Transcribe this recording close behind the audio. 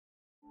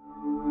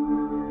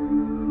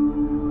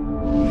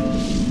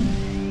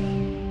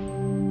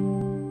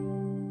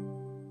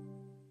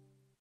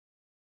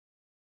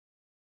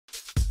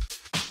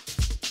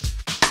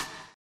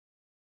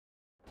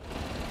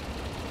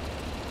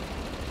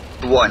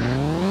1,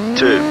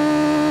 2,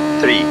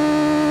 3,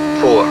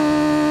 4,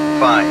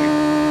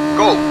 5,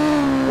 go!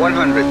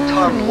 100,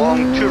 turn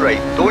long 2 right,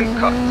 don't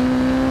cut.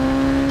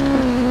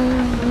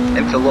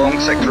 Into long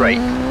 6 right.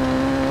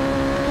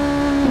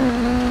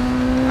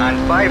 And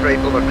 5 right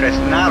over crest,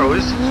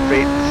 narrows,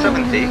 straight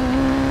 70,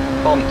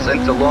 bumps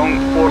into long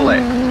 4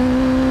 left.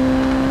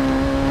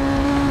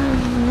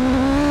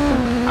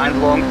 And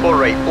long 4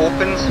 right,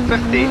 opens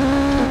 50,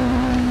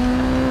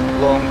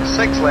 long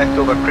 6 left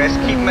over crest,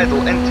 keep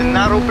middle into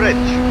narrow bridge.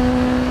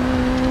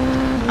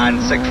 And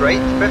 6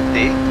 right,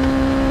 50,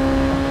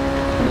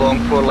 long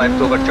 4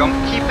 left over jump,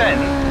 keep in,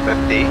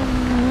 50,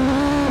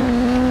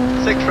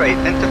 6 right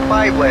into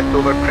 5 left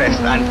over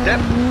crest and dip.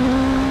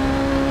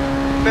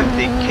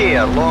 50,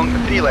 care, long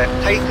 3 left,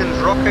 tightens,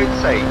 rock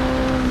outside.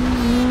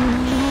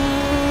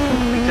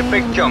 Into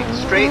big jump,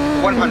 straight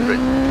 100.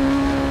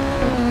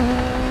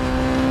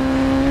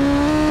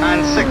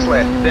 And 6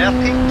 left,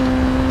 30.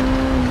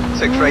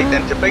 6 right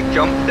into big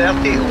jump,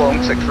 30,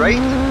 long 6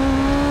 right.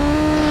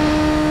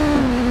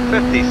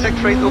 50,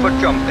 6 right over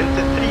jump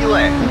into 3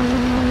 left.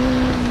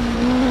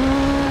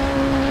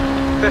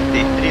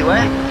 50, 3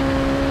 left.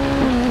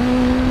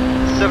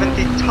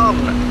 70, turn,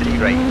 3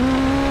 right.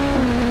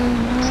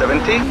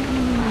 70,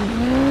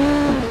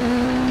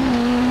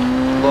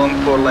 long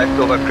 4 left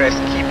over crest,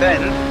 keep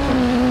in,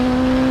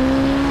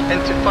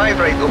 into 5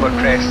 right over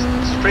crest,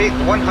 straight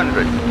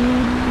 100,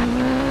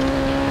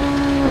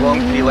 long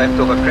 3 left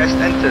over crest,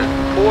 into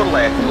 4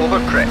 left over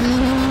crest,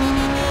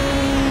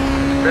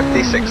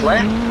 56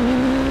 left,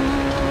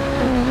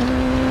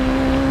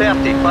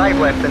 30, 5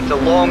 left into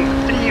long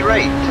 3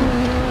 right,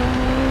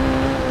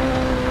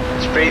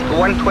 straight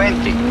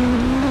 120,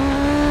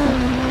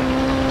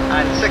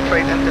 and 6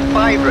 right into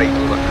 5 right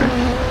over crest.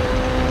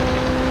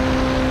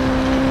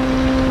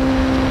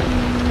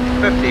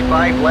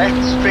 55 left,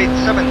 straight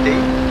 70.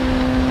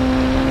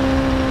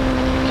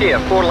 Care,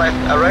 4 left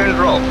around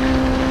rock.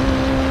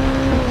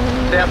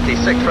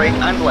 36 right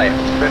and left,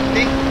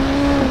 50.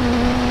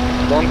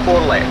 Long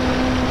 4 left.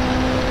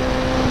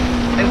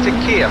 Into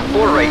care,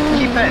 4 right,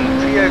 keep in,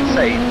 3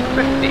 outside,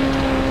 50.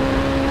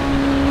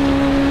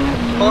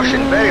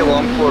 Caution, very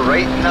long 4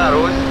 right,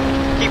 narrows,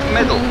 keep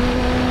middle.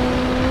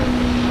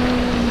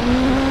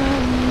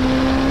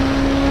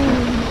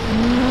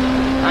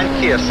 And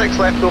care, 6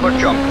 left over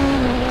jump,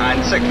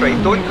 and 6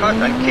 right, don't cut,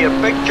 and care,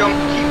 big jump,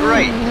 keep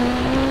right,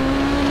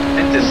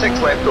 into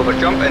 6 left over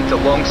jump, into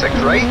long 6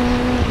 right,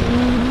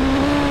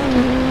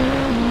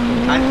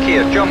 and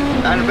care, jump,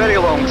 and very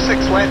long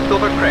 6 left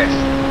over crest,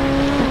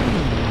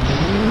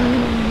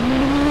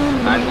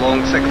 and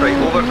long 6 right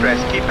over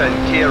crest, keep in,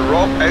 care,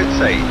 rock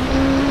outside,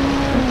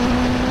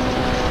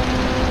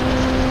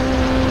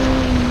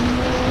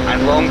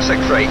 and long 6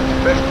 right,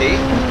 50,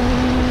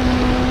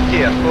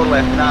 care, 4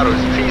 left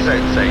narrows, trees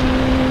outside.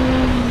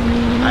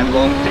 And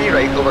long 3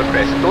 right over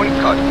crest, don't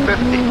cut,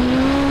 50.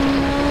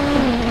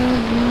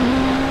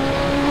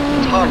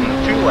 Turn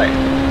 2 left.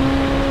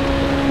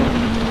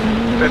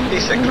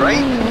 56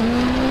 right.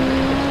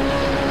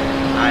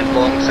 And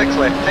long 6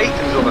 left,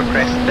 tightens over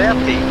crest,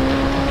 30.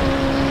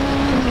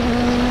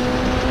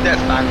 Dip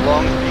and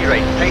long 3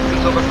 right,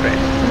 tightens over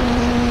crest.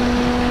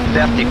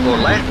 34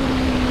 left.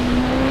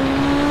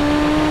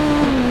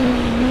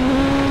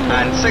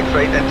 And 6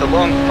 right into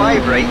long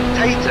 5 right,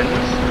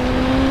 tightens,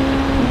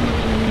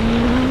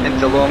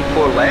 into long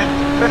 4 left,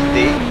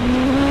 50,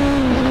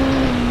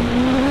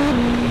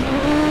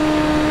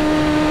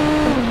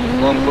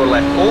 long 4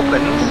 left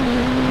opens,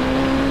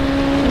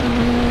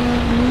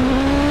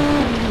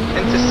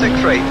 into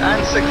 6 right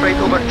and 6 right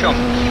over jump,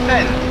 keep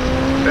in,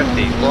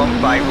 50, long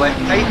 5 left,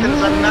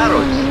 tightens and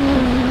narrows,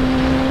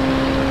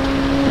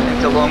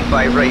 into long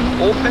 5 right,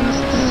 opens,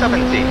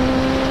 70.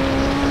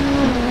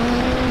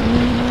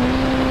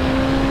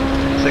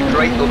 6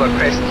 right over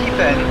crest, keep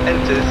in,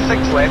 into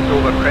 6 left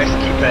over crest,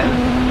 keep in,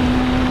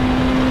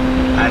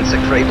 and 6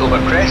 right over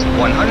crest,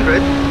 100,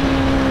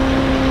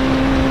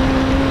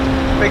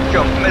 big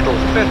jump, middle,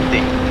 50,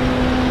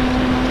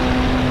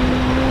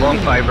 long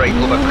 5 right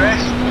over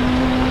crest,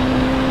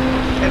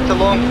 into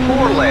long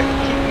 4 left,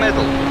 keep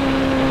middle,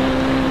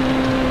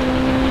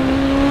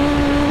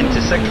 into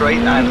 6 right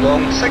and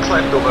long 6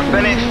 left over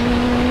finish,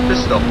 to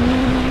stop.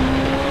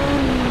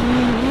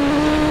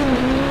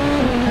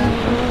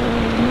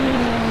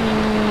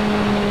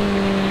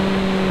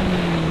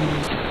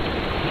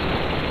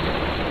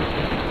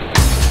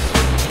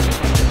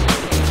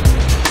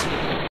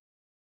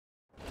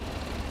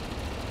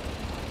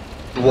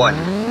 One,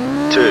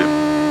 2,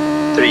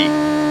 3,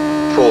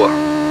 4,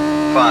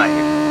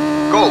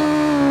 5, go!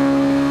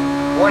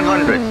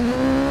 100.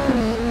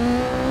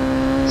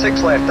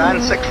 6 left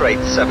and 6 right,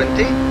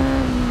 70.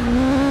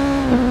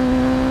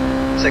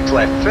 6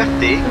 left,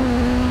 50.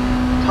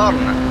 Turn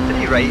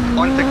 3 right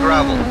onto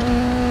gravel.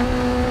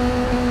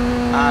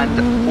 And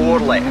 4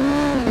 left.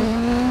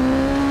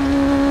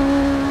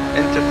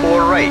 Into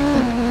 4 right.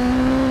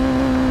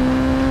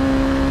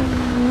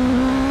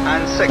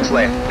 And 6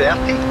 left,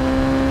 30.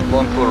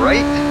 Long 4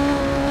 right,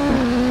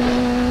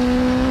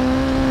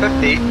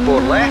 50, 4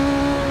 left,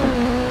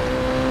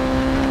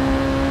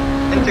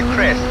 into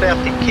crest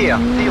 30, care,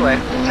 3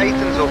 left,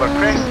 tightens over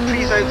crest,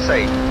 trees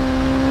outside.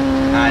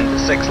 And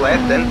 6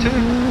 left into,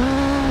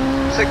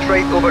 6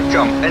 right over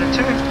jump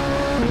into,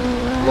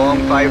 long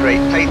 5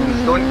 right,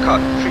 tightens, don't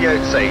cut, 3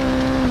 outside.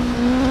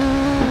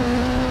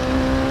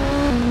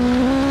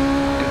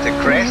 Into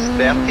crest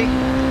 30,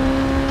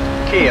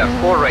 care,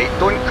 4 right,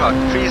 don't cut,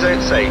 trees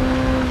outside.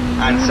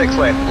 And 6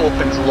 left,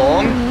 opens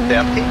long,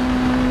 30.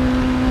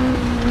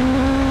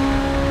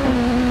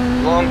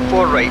 Long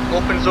 4 right,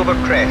 opens over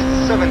crest,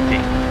 70.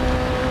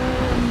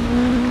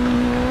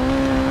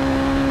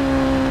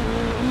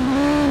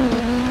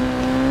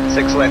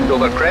 6 left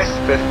over crest,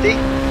 50.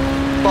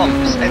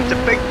 Bumps into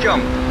big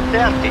jump,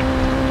 30.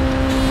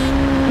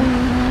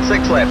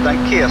 6 left and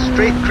care,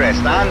 straight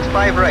crest and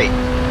 5 right.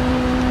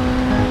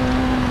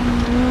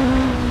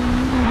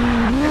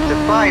 Into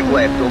 5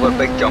 left over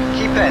big jump,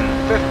 keep in,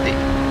 50.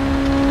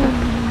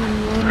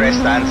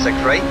 Crest and 6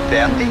 right,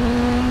 30.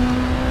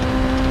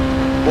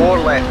 4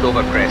 left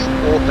over crest,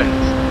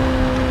 opens.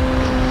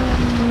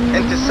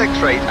 Into 6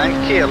 right and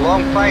care,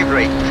 long 5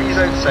 right, trees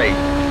outside.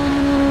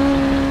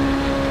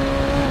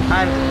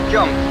 And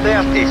jump,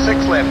 30,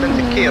 6 left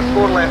into care,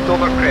 4 left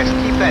over crest,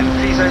 keep in,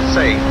 trees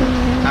outside.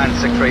 And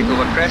 6 right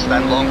over crest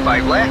and long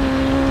 5 left.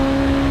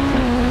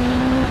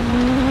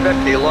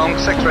 50, long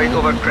 6 right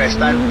over crest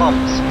and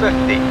bumps,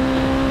 50.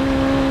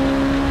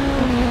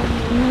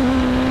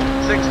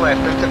 6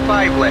 left into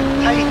 5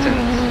 left,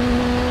 tightens.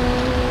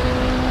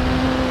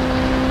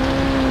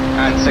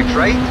 And 6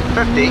 right,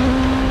 50.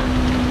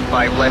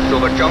 5 left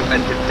over jump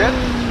into dip.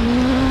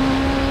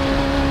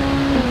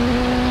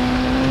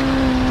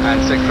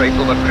 And 6 right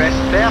over crest,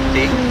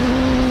 30.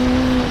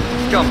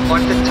 Jump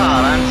onto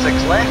tar and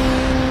 6 left.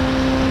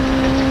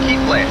 Into keep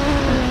left.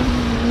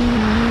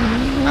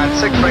 And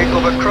 6 right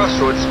over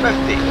crossroads,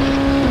 50.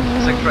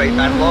 6 right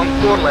and long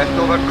 4 left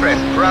over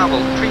crest,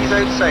 gravel, trees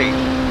outside.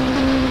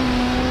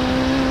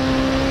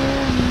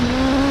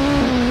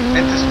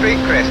 Into straight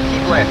crest,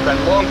 keep left and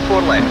long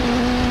 4 left.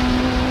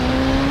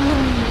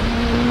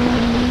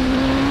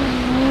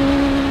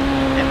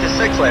 Into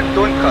 6 left,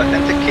 don't cut,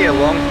 into care,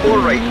 long 4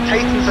 right,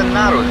 tightens and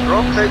narrows,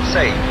 rocks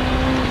outside.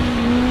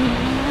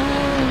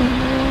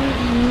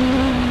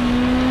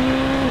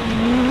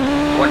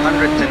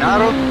 To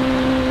narrow.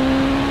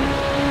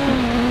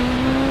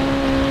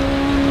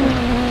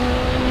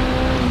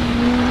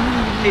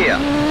 Here,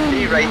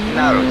 3 right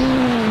narrows.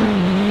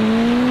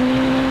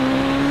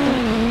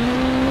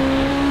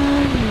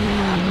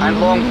 And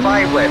long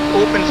 5 left,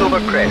 opens over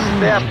crest,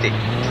 30.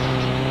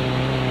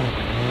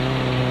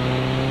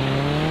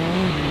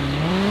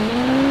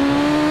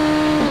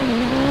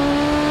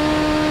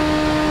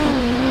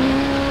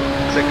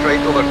 6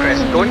 right over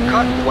crest, don't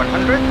cut,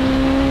 100.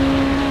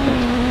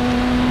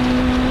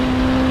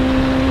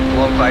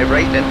 Long 5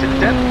 right into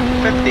dip,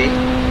 50.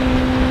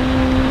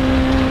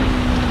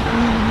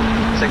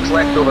 6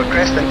 left over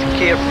crest into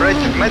care, bridge,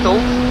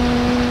 middle.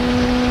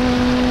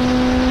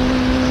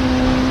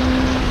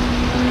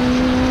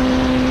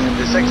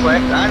 To 6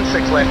 left and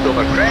 6 left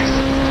over crest.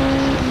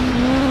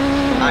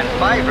 And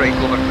 5 right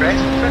over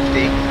crest,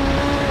 50.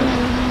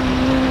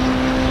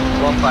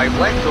 Long 5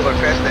 left over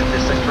crest into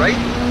 6 right.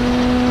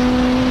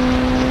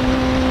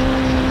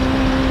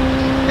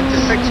 Into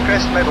 6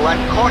 crest middle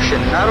and caution,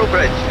 narrow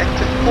bridge,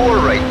 into 4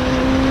 right.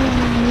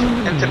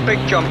 Into big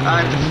jump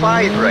and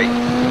 5 right.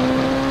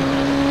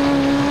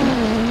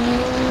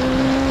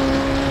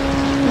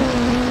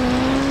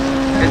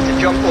 Into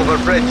jump over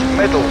bridge,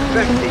 middle,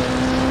 50.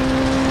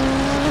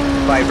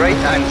 5 right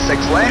and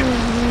 6 left.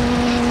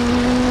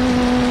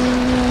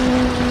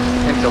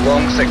 Into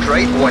long 6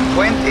 right,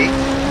 120.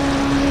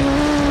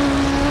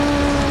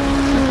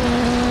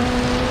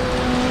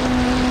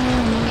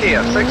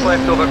 Care, 6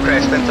 left over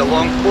crest into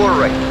long 4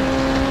 right.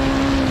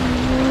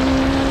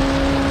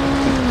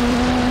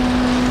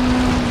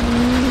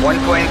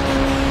 .120.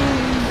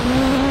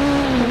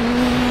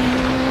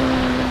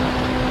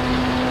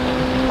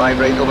 5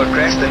 right over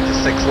crest into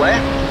 6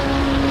 left.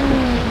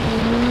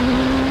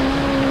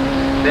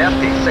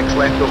 30, 6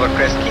 left over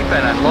crest, keep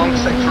in and long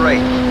 6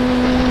 right.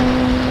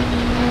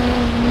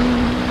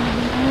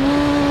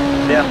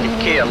 30,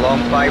 care, long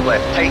 5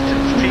 left,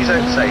 tightens, trees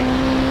outside.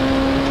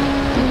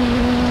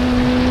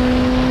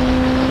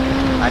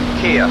 And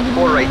care,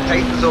 4 right,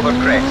 tightens over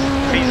crest,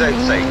 trees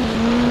outside.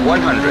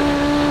 100.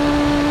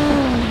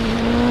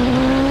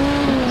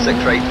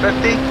 6 right,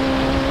 50.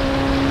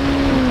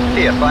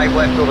 Care, 5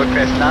 left over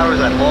crest, narrows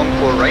and long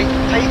 4 right,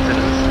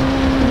 tightens.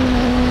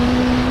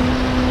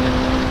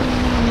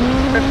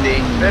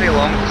 50, very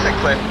long,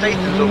 6 left,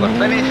 tightens over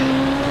finish.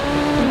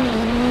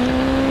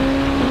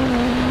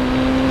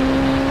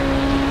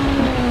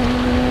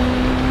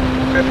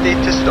 50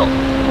 to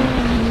stop.